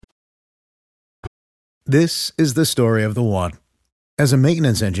This is the story of the one. As a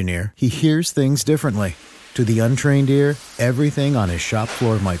maintenance engineer, he hears things differently. To the untrained ear, everything on his shop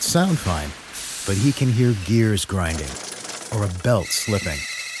floor might sound fine, but he can hear gears grinding or a belt slipping.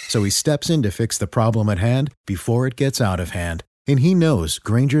 So he steps in to fix the problem at hand before it gets out of hand. And he knows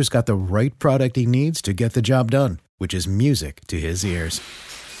Grainger's got the right product he needs to get the job done, which is music to his ears.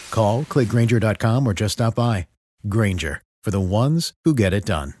 Call, click Grainger.com, or just stop by. Grainger, for the ones who get it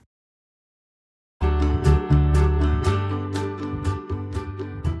done.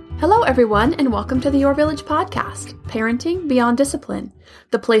 Hello, everyone, and welcome to the Your Village podcast, Parenting Beyond Discipline,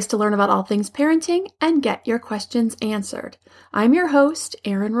 the place to learn about all things parenting and get your questions answered. I'm your host,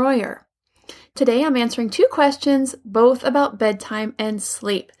 Erin Royer. Today, I'm answering two questions, both about bedtime and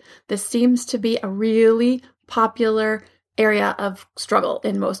sleep. This seems to be a really popular area of struggle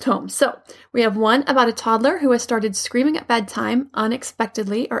in most homes. So, we have one about a toddler who has started screaming at bedtime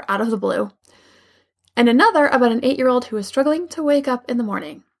unexpectedly or out of the blue, and another about an 8-year-old who is struggling to wake up in the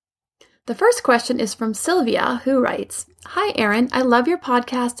morning. The first question is from Sylvia, who writes, "Hi, Erin. I love your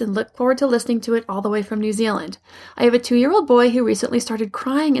podcast and look forward to listening to it all the way from New Zealand. I have a 2-year-old boy who recently started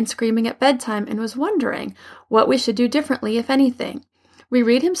crying and screaming at bedtime and was wondering what we should do differently, if anything. We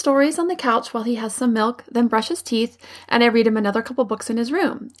read him stories on the couch while he has some milk, then brush his teeth, and I read him another couple books in his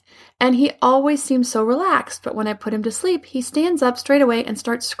room. And he always seems so relaxed, but when I put him to sleep, he stands up straight away and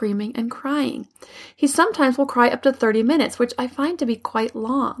starts screaming and crying. He sometimes will cry up to 30 minutes, which I find to be quite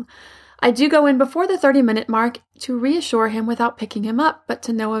long. I do go in before the 30-minute mark to reassure him without picking him up, but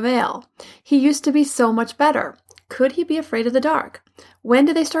to no avail. He used to be so much better. Could he be afraid of the dark? When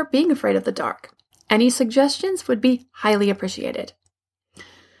do they start being afraid of the dark? Any suggestions would be highly appreciated."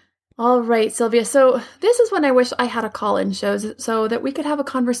 All right, Sylvia. So this is when I wish I had a call-in show so that we could have a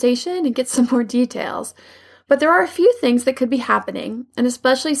conversation and get some more details. But there are a few things that could be happening, and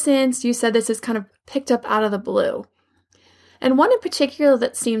especially since you said this is kind of picked up out of the blue. And one in particular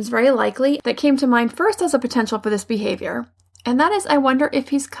that seems very likely that came to mind first as a potential for this behavior, and that is I wonder if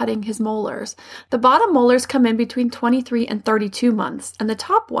he's cutting his molars. The bottom molars come in between 23 and 32 months, and the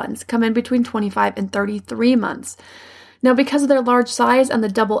top ones come in between 25 and 33 months. Now, because of their large size and the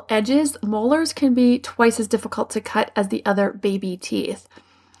double edges, molars can be twice as difficult to cut as the other baby teeth.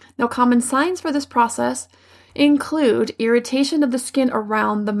 Now, common signs for this process include irritation of the skin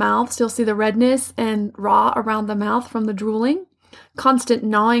around the mouth, so you'll see the redness and raw around the mouth from the drooling, constant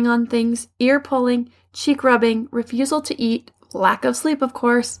gnawing on things, ear pulling, cheek rubbing, refusal to eat, lack of sleep, of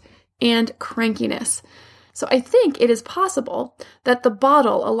course, and crankiness. So I think it is possible that the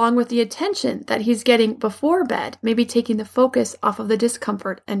bottle, along with the attention that he's getting before bed, may be taking the focus off of the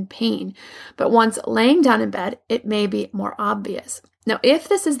discomfort and pain. But once laying down in bed, it may be more obvious. Now, if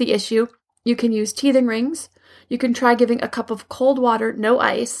this is the issue, you can use teething rings. You can try giving a cup of cold water, no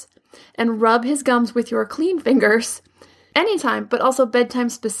ice, and rub his gums with your clean fingers. Anytime, but also bedtime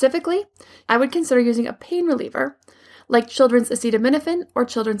specifically, I would consider using a pain reliever like children's acetaminophen or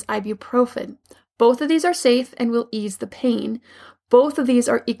children's ibuprofen. Both of these are safe and will ease the pain. Both of these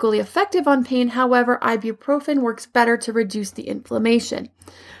are equally effective on pain. However, ibuprofen works better to reduce the inflammation.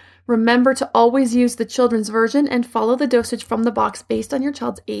 Remember to always use the children's version and follow the dosage from the box based on your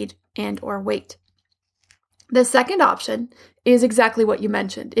child's age and or weight. The second option is exactly what you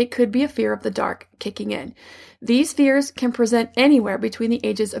mentioned. It could be a fear of the dark kicking in. These fears can present anywhere between the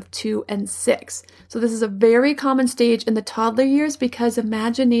ages of 2 and 6. So this is a very common stage in the toddler years because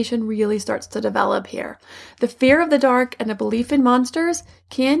imagination really starts to develop here. The fear of the dark and a belief in monsters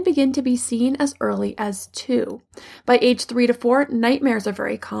can begin to be seen as early as 2. By age 3 to 4, nightmares are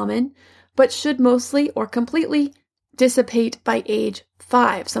very common, but should mostly or completely dissipate by age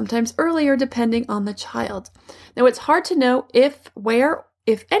 5, sometimes earlier depending on the child. Now, it's hard to know if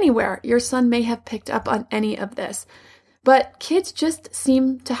anywhere, your son may have picked up on any of this, but kids just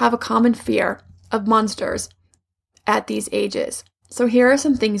seem to have a common fear of monsters at these ages. So here are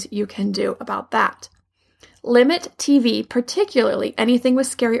some things you can do about that. Limit TV, particularly anything with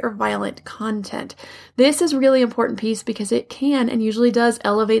scary or violent content. This is a really important piece because it can and usually does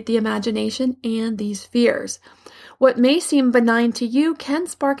elevate the imagination and these fears. What may seem benign to you can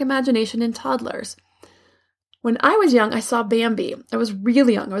spark imagination in toddlers. When I was young, I saw Bambi. I was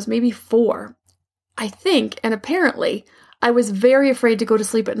really young. I was maybe 4. I think, and apparently, I was very afraid to go to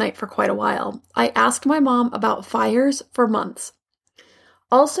sleep at night for quite a while. I asked my mom about fires for months.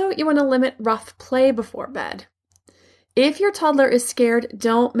 Also, you want to limit rough play before bed. If your toddler is scared,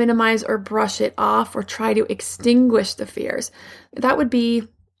 don't minimize or brush it off or try to extinguish the fears. That would be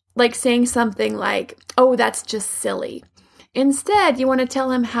like saying something like, "Oh, that's just silly." Instead, you want to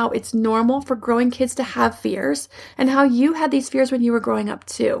tell him how it's normal for growing kids to have fears and how you had these fears when you were growing up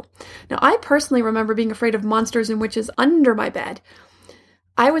too. Now, I personally remember being afraid of monsters and witches under my bed.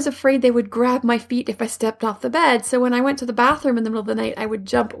 I was afraid they would grab my feet if I stepped off the bed, so when I went to the bathroom in the middle of the night, I would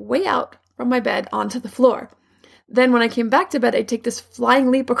jump way out from my bed onto the floor. Then when I came back to bed, I'd take this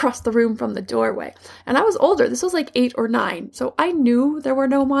flying leap across the room from the doorway. And I was older. This was like 8 or 9. So I knew there were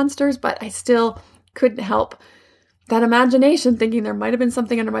no monsters, but I still couldn't help that imagination thinking there might have been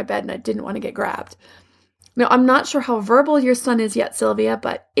something under my bed and I didn't want to get grabbed. Now, I'm not sure how verbal your son is yet, Sylvia,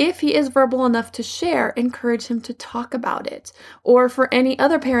 but if he is verbal enough to share, encourage him to talk about it. Or for any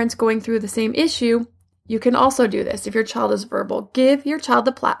other parents going through the same issue, you can also do this. If your child is verbal, give your child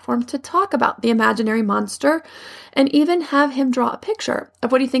the platform to talk about the imaginary monster and even have him draw a picture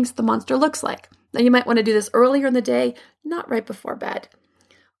of what he thinks the monster looks like. Now, you might want to do this earlier in the day, not right before bed.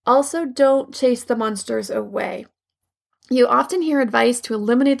 Also, don't chase the monsters away. You often hear advice to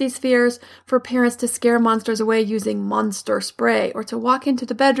eliminate these fears for parents to scare monsters away using monster spray or to walk into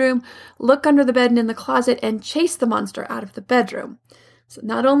the bedroom, look under the bed and in the closet, and chase the monster out of the bedroom. So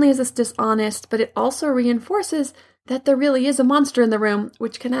not only is this dishonest, but it also reinforces that there really is a monster in the room,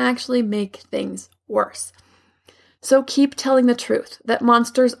 which can actually make things worse. So keep telling the truth that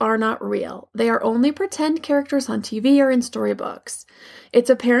monsters are not real. They are only pretend characters on TV or in storybooks. It's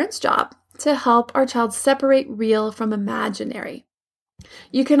a parent's job to help our child separate real from imaginary.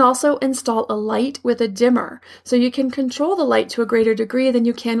 You can also install a light with a dimmer, so you can control the light to a greater degree than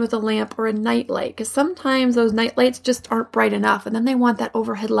you can with a lamp or a night light, because sometimes those night lights just aren't bright enough, and then they want that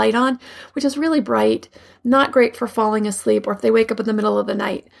overhead light on, which is really bright, not great for falling asleep, or if they wake up in the middle of the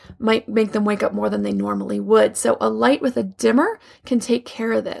night, might make them wake up more than they normally would. So a light with a dimmer can take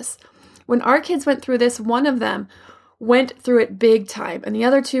care of this. When our kids went through this, one of them went through it big time, and the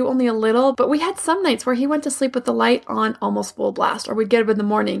other two only a little, but we had some nights where he went to sleep with the light on almost full blast, or we'd get up in the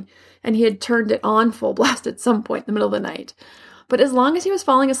morning and he had turned it on full blast at some point in the middle of the night. But as long as he was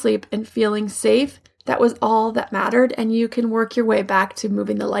falling asleep and feeling safe, that was all that mattered, and you can work your way back to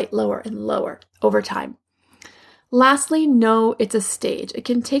moving the light lower and lower over time. Lastly, know it's a stage. It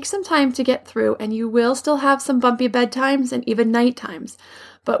can take some time to get through, and you will still have some bumpy bedtimes and even night times.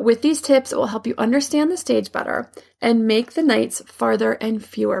 But with these tips, it will help you understand the stage better and make the nights farther and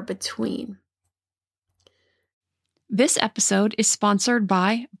fewer between. This episode is sponsored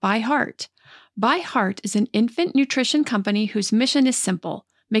by ByHeart. ByHeart is an infant nutrition company whose mission is simple: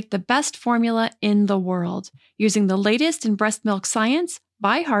 make the best formula in the world. Using the latest in breast milk science,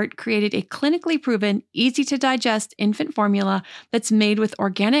 ByHeart created a clinically proven, easy-to-digest infant formula that's made with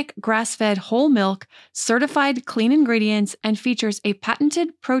organic, grass-fed whole milk, certified clean ingredients, and features a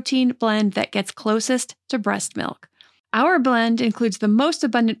patented protein blend that gets closest to breast milk. Our blend includes the most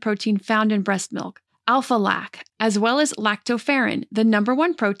abundant protein found in breast milk, alpha-lac, as well as lactoferrin, the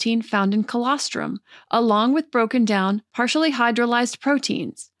 #1 protein found in colostrum, along with broken down, partially hydrolyzed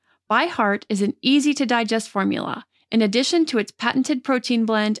proteins. ByHeart is an easy-to-digest formula. In addition to its patented protein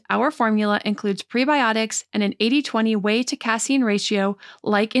blend, our formula includes prebiotics and an 80-20 whey to casein ratio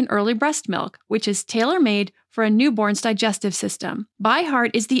like in early breast milk, which is tailor-made for a newborn's digestive system.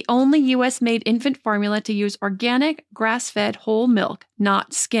 ByHeart is the only U.S.-made infant formula to use organic, grass-fed whole milk,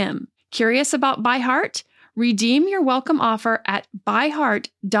 not skim. Curious about ByHeart? Redeem your welcome offer at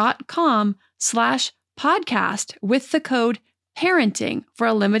byheart.com/podcast with the code PARENTING for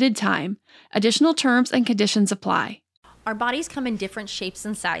a limited time. Additional terms and conditions apply. Our bodies come in different shapes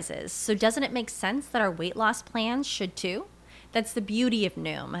and sizes, so doesn't it make sense that our weight loss plans should too? That's the beauty of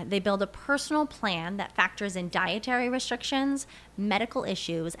Noom. They build a personal plan that factors in dietary restrictions, medical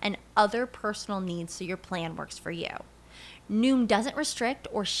issues, and other personal needs so your plan works for you. Noom doesn't restrict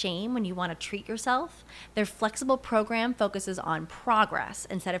or shame when you want to treat yourself. Their flexible program focuses on progress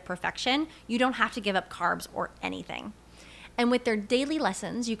instead of perfection. You don't have to give up carbs or anything. And with their daily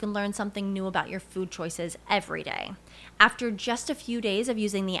lessons, you can learn something new about your food choices every day. After just a few days of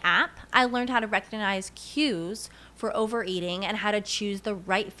using the app, I learned how to recognize cues for overeating and how to choose the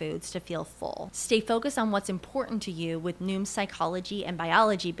right foods to feel full. Stay focused on what's important to you with Noom's psychology and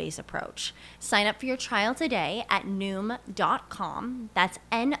biology-based approach. Sign up for your trial today at Noom.com. That's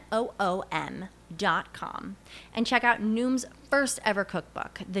Noom.com. And check out Noom's first ever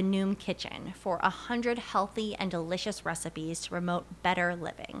cookbook, The Noom Kitchen, for 100 healthy and delicious recipes to promote better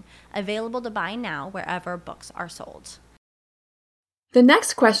living. Available to buy now wherever books are sold. The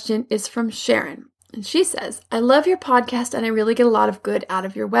next question is from Sharon. And she says, I love your podcast and I really get a lot of good out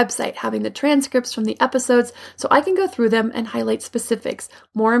of your website, having the transcripts from the episodes so I can go through them and highlight specifics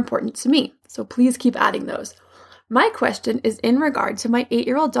more important to me. So please keep adding those. My question is in regard to my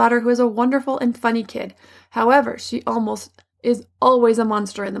 8-year-old daughter who is a wonderful and funny kid. However, she is always a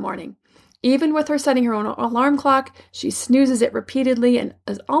monster in the morning. Even with her setting her own alarm clock, she snoozes it repeatedly and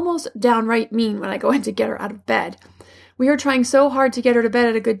is almost downright mean when I go in to get her out of bed. We are trying so hard to get her to bed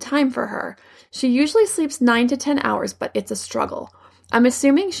at a good time for her. She usually sleeps 9 to 10 hours, but it's a struggle. I'm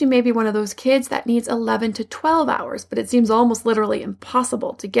assuming she may be one of those kids that needs 11 to 12 hours, but it seems almost literally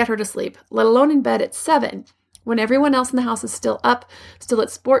impossible to get her to sleep, let alone in bed at 7, when everyone else in the house is still up, still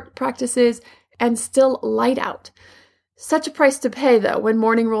at sport practices, and still light out. Such a price to pay, though, when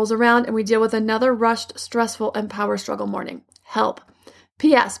morning rolls around and we deal with another rushed, stressful, and power struggle morning. Help.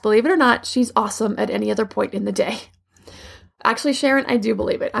 P.S. Believe it or not, she's awesome at any other point in the day. Actually, Sharon, I do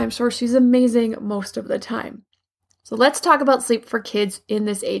believe it. I'm sure she's amazing most of the time. So let's talk about sleep for kids in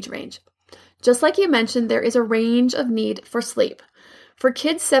this age range. Just like you mentioned, there is a range of need for sleep. For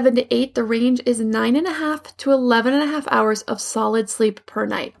kids 7 to 8, the range is 9.5 to 11.5 hours of solid sleep per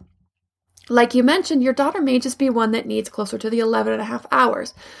night. Like you mentioned, your daughter may just be one that needs closer to the 11.5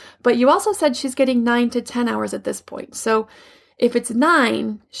 hours, but you also said she's getting 9 to 10 hours at this point. So if it's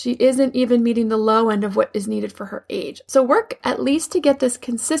 9, she isn't even meeting the low end of what is needed for her age. So work at least to get this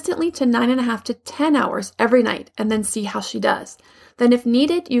consistently to 9.5 to 10 hours every night and then see how she does. Then if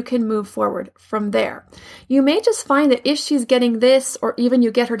needed, you can move forward from there. You may just find that if she's getting this, or even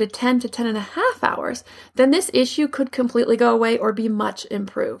you get her to 10 to 10.5 hours, then this issue could completely go away or be much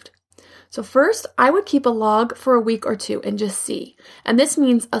improved. So first, I would keep a log for a week or two and just see. And this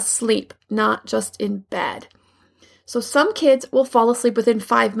means asleep, not just in bed. So some kids will fall asleep within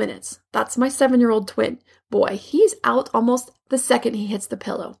 5 minutes. That's my 7-year-old twin. Boy, he's out almost the second he hits the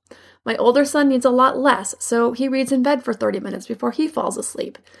pillow. My older son needs a lot less, so he reads in bed for 30 minutes before he falls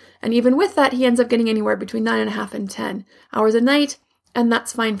asleep. And even with that, he ends up getting anywhere between 9.5 and 10 hours a night, and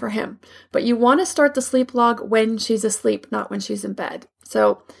that's fine for him. But you want to start the sleep log when she's asleep, not when she's in bed.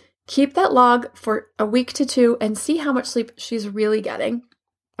 So keep that log for a week to 2 and see how much sleep she's really getting.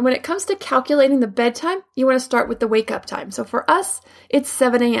 And when it comes to calculating the bedtime, you want to start with the wake-up time. So for us, it's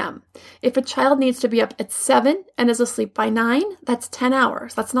 7 a.m. If a child needs to be up at 7 and is asleep by 9, that's 10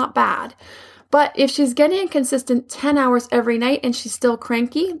 hours. That's not bad. But if she's getting a consistent 10 hours every night and she's still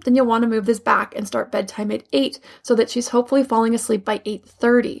cranky, then you'll want to move this back and start bedtime at 8 so that she's hopefully falling asleep by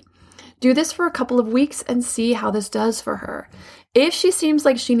 8:30. Do this for a couple of weeks and see how this does for her. If she seems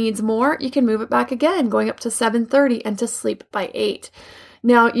like she needs more, you can move it back again, going up to 7:30 and to sleep by 8.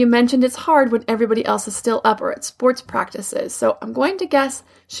 Now, you mentioned it's hard when everybody else is still up or at sports practices, so I'm going to guess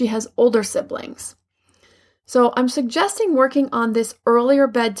she has older siblings. So I'm suggesting working on this earlier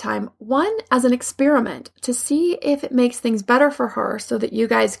bedtime, one, as an experiment to see if it makes things better for her so that you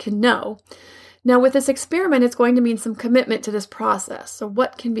guys can know. Now, with this experiment, it's going to mean some commitment to this process. So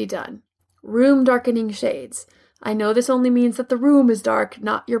what can be done? Room darkening shades. I know this only means that the room is dark,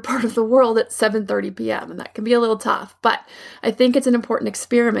 not your part of the world at 7:30 p.m., and that can be a little tough, but I think it's an important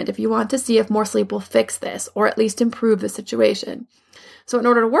experiment if you want to see if more sleep will fix this, or at least improve the situation. So in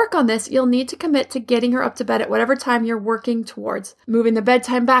order to work on this, you'll need to commit to getting her up to bed at whatever time you're working towards moving the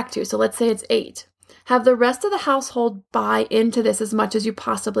bedtime back to. So let's say it's 8. Have the rest of the household buy into this as much as you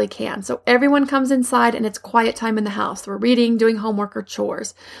possibly can. So everyone comes inside and it's quiet time in the house. We're reading, doing homework, or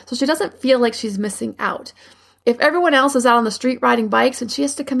chores. So she doesn't feel like she's missing out. If everyone else is out on the street riding bikes and she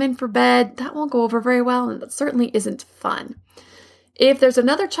has to come in for bed, that won't go over very well, and that certainly isn't fun. If there's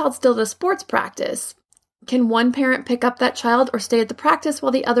another child still at a sports practice, can one parent pick up that child or stay at the practice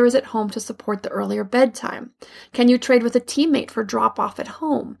while the other is at home to support the earlier bedtime? Can you trade with a teammate for drop-off at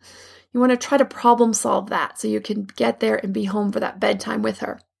home? You want to try to problem solve that so you can get there and be home for that bedtime with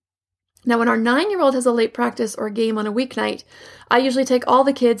her. Now, when our 9-year-old has a late practice or a game on a weeknight, I usually take all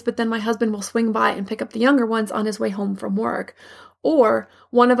the kids, but then my husband will swing by and pick up the younger ones on his way home from work. Or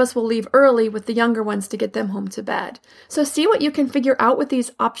one of us will leave early with the younger ones to get them home to bed. So see what you can figure out with these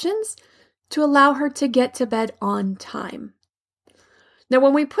options to allow her to get to bed on time. Now,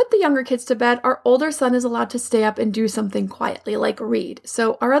 when we put the younger kids to bed, our older son is allowed to stay up and do something quietly, like read.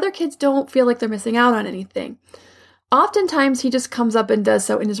 So our other kids don't feel like they're missing out on anything. Oftentimes, he just comes up and does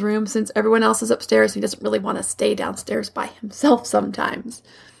so in his room since everyone else is upstairs. He doesn't really want to stay downstairs by himself sometimes.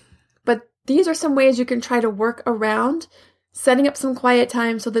 But these are some ways you can try to work around setting up some quiet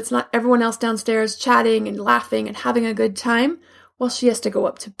time so that it's not everyone else downstairs chatting and laughing and having a good time while she has to go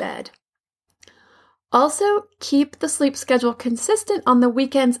up to bed. Also, keep the sleep schedule consistent on the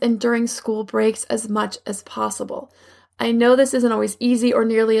weekends and during school breaks as much as possible. I know this isn't always easy or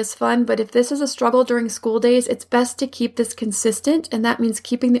nearly as fun, but if this is a struggle during school days, it's best to keep this consistent, and that means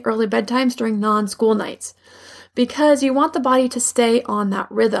keeping the early bedtimes during non-school nights. because you want the body to stay on that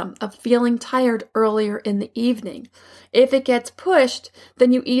rhythm of feeling tired earlier in the evening. If it gets pushed,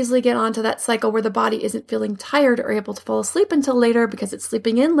 then you easily get onto that cycle where the body isn't feeling tired or able to fall asleep until later because it's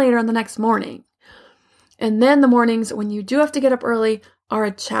sleeping in later on the next morning. And then the mornings when you do have to get up early are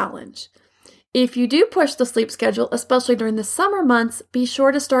a challenge. If you do push the sleep schedule, especially during the summer months, be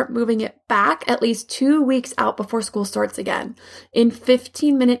sure to start moving it back at least 2 weeks out before school starts again, in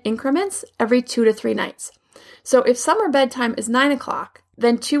 15-minute increments every 2 to 3 nights. So if summer bedtime is 9 o'clock,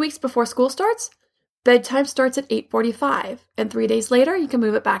 then 2 weeks before school starts, bedtime starts at 8:45, and 3 days later, you can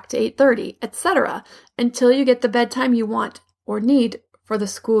move it back to 8:30, etc., until you get the bedtime you want or need for the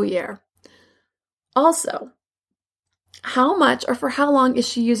school year. Also, how much or for how long is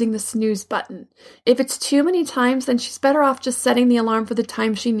she using the snooze button? If it's too many times, then she's better off just setting the alarm for the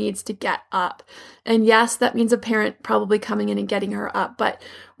time she needs to get up. And yes, that means a parent probably coming in and getting her up, but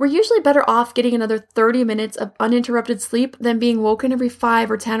we're usually better off getting another 30 minutes of uninterrupted sleep than being woken every 5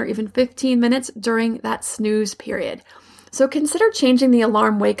 or 10 or even 15 minutes during that snooze period. So consider changing the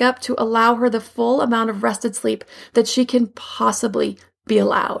alarm wake up to allow her the full amount of rested sleep that she can possibly be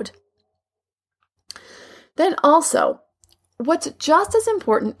allowed. Then also, what's just as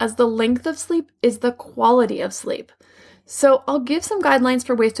important as the length of sleep is the quality of sleep. So I'll give some guidelines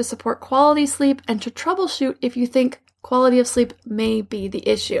for ways to support quality sleep and to troubleshoot if you think quality of sleep may be the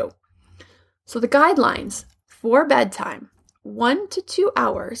issue. So the guidelines for bedtime, 1 to 2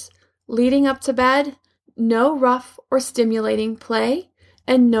 hours leading up to bed, no rough or stimulating play,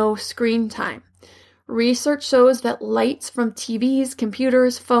 and no screen time. Research shows that lights from TVs,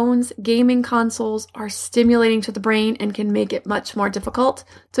 computers, phones, gaming consoles are stimulating to the brain and can make it much more difficult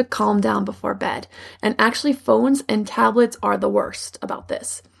to calm down before bed. And actually, phones and tablets are the worst about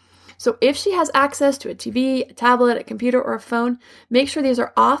this. So if she has access to a TV, a tablet, a computer, or a phone, make sure these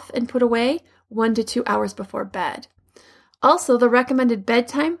are off and put away 1 to 2 hours before bed. Also, the recommended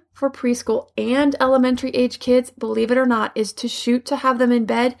bedtime for preschool and elementary age kids, believe it or not, is to shoot to have them in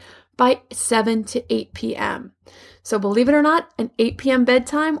bed by 7 to 8 p.m. So believe it or not, an 8 p.m.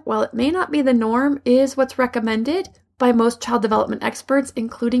 bedtime, while it may not be the norm, is what's recommended by most child development experts,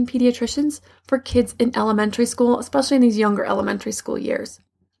 including pediatricians, for kids in elementary school, especially in these younger elementary school years.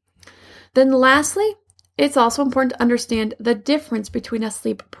 Then lastly, it's also important to understand the difference between a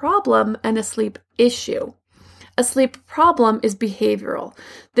sleep problem and a sleep issue. A sleep problem is behavioral.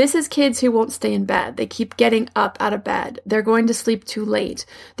 This is kids who won't stay in bed. They keep getting up out of bed. They're going to sleep too late.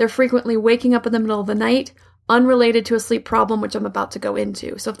 They're frequently waking up in the middle of the night, unrelated to a sleep problem, which I'm about to go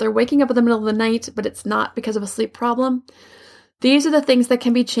into. So if they're waking up in the middle of the night, but it's not because of a sleep problem, these are the things that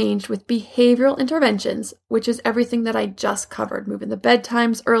can be changed with behavioral interventions, which is everything that I just covered. Moving the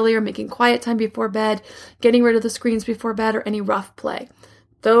bedtimes earlier, making quiet time before bed, getting rid of the screens before bed, or any rough play.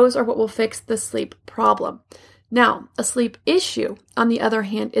 Those are what will fix the sleep problem. Now, a sleep issue, on the other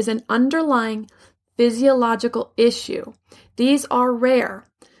hand, is an underlying physiological issue. These are rare,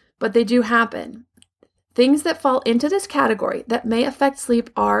 but they do happen. Things that fall into this category that may affect sleep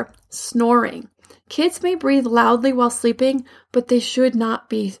are snoring. Kids may breathe loudly while sleeping, but they should not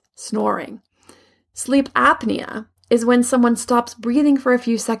be snoring. Sleep apnea is when someone stops breathing for a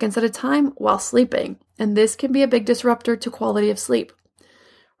few seconds at a time while sleeping, and this can be a big disruptor to quality of sleep.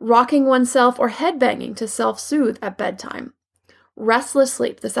 Rocking oneself or headbanging to self-soothe at bedtime. Restless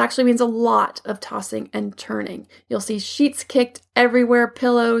sleep. This actually means a lot of tossing and turning. You'll see sheets kicked everywhere,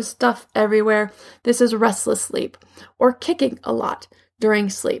 pillows, stuff everywhere. This is restless sleep. Or kicking a lot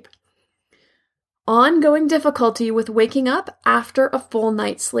during sleep. Ongoing difficulty with waking up after a full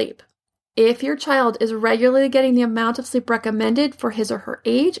night's sleep. If your child is regularly getting the amount of sleep recommended for his or her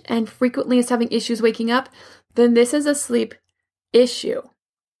age and frequently is having issues waking up, then this is a sleep issue.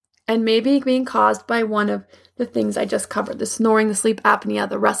 And maybe being caused by one of the things I just covered, the snoring, the sleep apnea,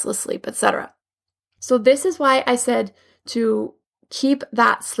 the restless sleep, etc. So this is why I said to keep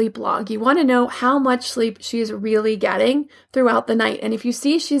that sleep log. You want to know how much sleep she is really getting throughout the night. And if you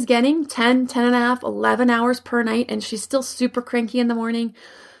see she's getting 10, 10 and a half, 11 hours per night, and she's still super cranky in the morning,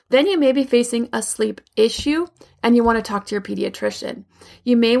 then you may be facing a sleep issue and you want to talk to your pediatrician.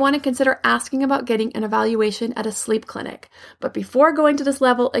 You may want to consider asking about getting an evaluation at a sleep clinic. But before going to this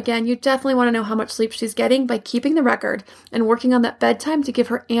level, again, you definitely want to know how much sleep she's getting by keeping the record and working on that bedtime to give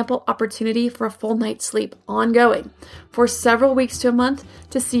her ample opportunity for a full night's sleep ongoing for several weeks to a month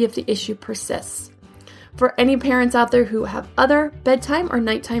to see if the issue persists. For any parents out there who have other bedtime or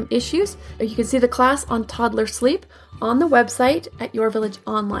nighttime issues, you can see the class on toddler sleep on the website at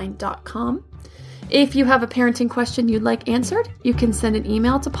yourvillageonline.com. If you have a parenting question you'd like answered, you can send an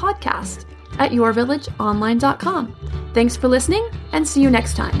email to podcast@yourvillageonline.com. Thanks for listening and see you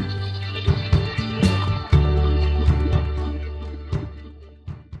next time.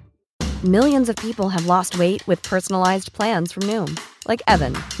 Millions of people have lost weight with personalized plans from Noom. Like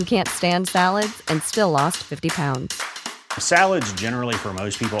Evan, who can't stand salads and still lost 50 pounds. Salads generally for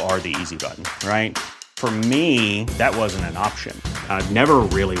most people are the easy button, right? For me, that wasn't an option. I never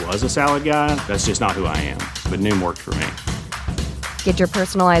really was a salad guy. That's just not who I am. But Noom worked for me. Get your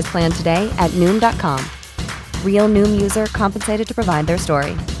personalized plan today at Noom.com. Real Noom user compensated to provide their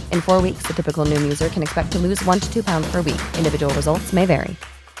story. In 4 weeks, the typical Noom user can expect to lose 1 to 2 pounds per week. Individual results may vary.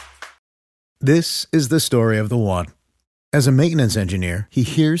 This is the story of the one. As a maintenance engineer, he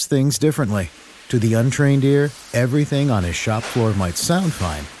hears things differently. To the untrained ear, everything on his shop floor might sound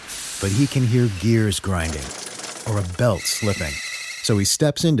fine, but he can hear gears grinding or a belt slipping. So he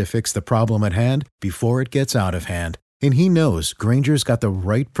steps in to fix the problem at hand before it gets out of hand. And he knows Grainger's got the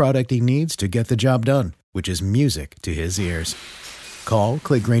right product he needs to get the job done, which is music to his ears. Call,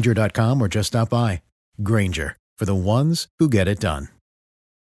 click Grainger.com, or just stop by. Grainger, for the ones who get it done.